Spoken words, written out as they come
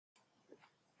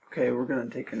Okay, we're going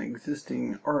to take an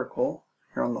existing article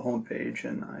here on the home page,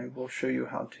 and I will show you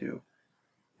how to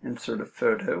insert a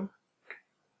photo.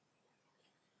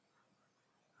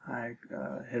 I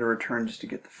hit a return just to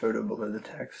get the photo below the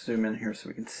text. Zoom in here so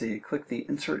we can see. Click the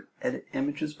Insert Edit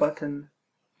Images button.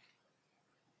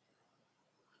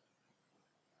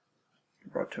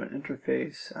 You're brought to an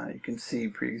interface. You can see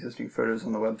pre-existing photos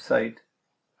on the website.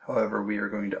 However, we are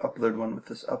going to upload one with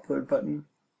this Upload button.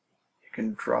 You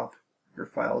can drop your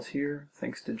files here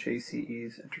thanks to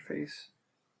JCE's interface.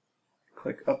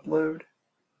 Click Upload.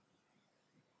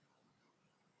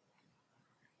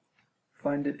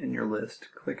 Find it in your list,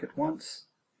 click it once,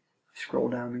 scroll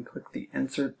down and click the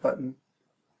Insert button.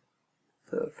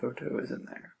 The photo is in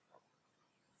there.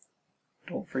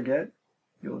 Don't forget,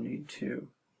 you'll need to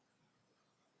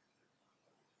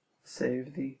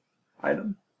save the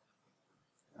item,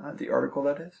 the article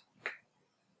that is.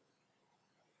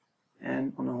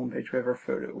 And on the home page we have our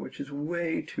photo, which is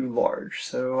way too large.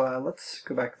 So let's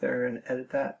go back there and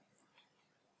edit that.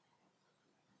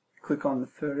 Click on the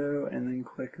photo and then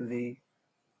click the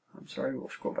we'll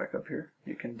scroll back up here.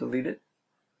 You can delete it.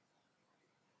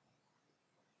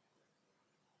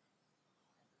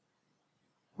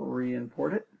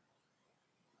 Re-import it.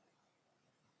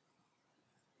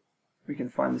 We can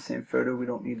find the same photo. We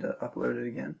don't need to upload it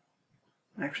again.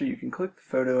 Actually, you can click the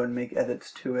photo and make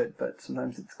edits to it, but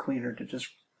sometimes it's cleaner to just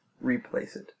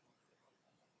replace it.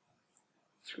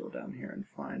 Scroll down here and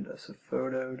find us a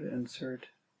photo to insert.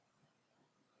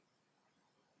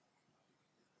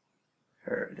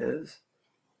 There it is.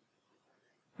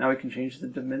 Now we can change the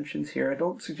dimensions here. I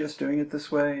don't suggest doing it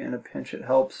this way. In a pinch it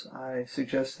helps. I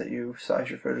suggest that you size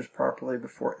your photos properly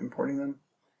before importing them.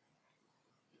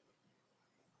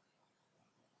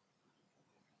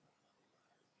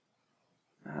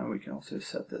 We can also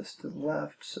set this to the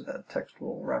left so that text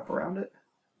will wrap around it.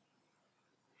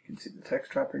 You can see the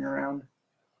text wrapping around.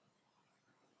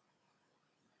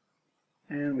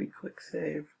 And we click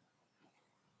Save.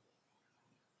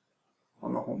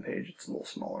 On the home page it's a little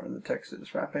smaller and the text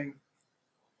is wrapping.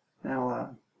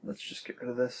 Now let's just get rid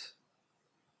of this.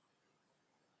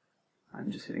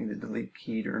 I'm just hitting the delete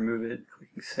key to remove it,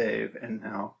 clicking save, and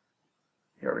now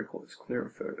the article is clear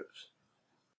of photos.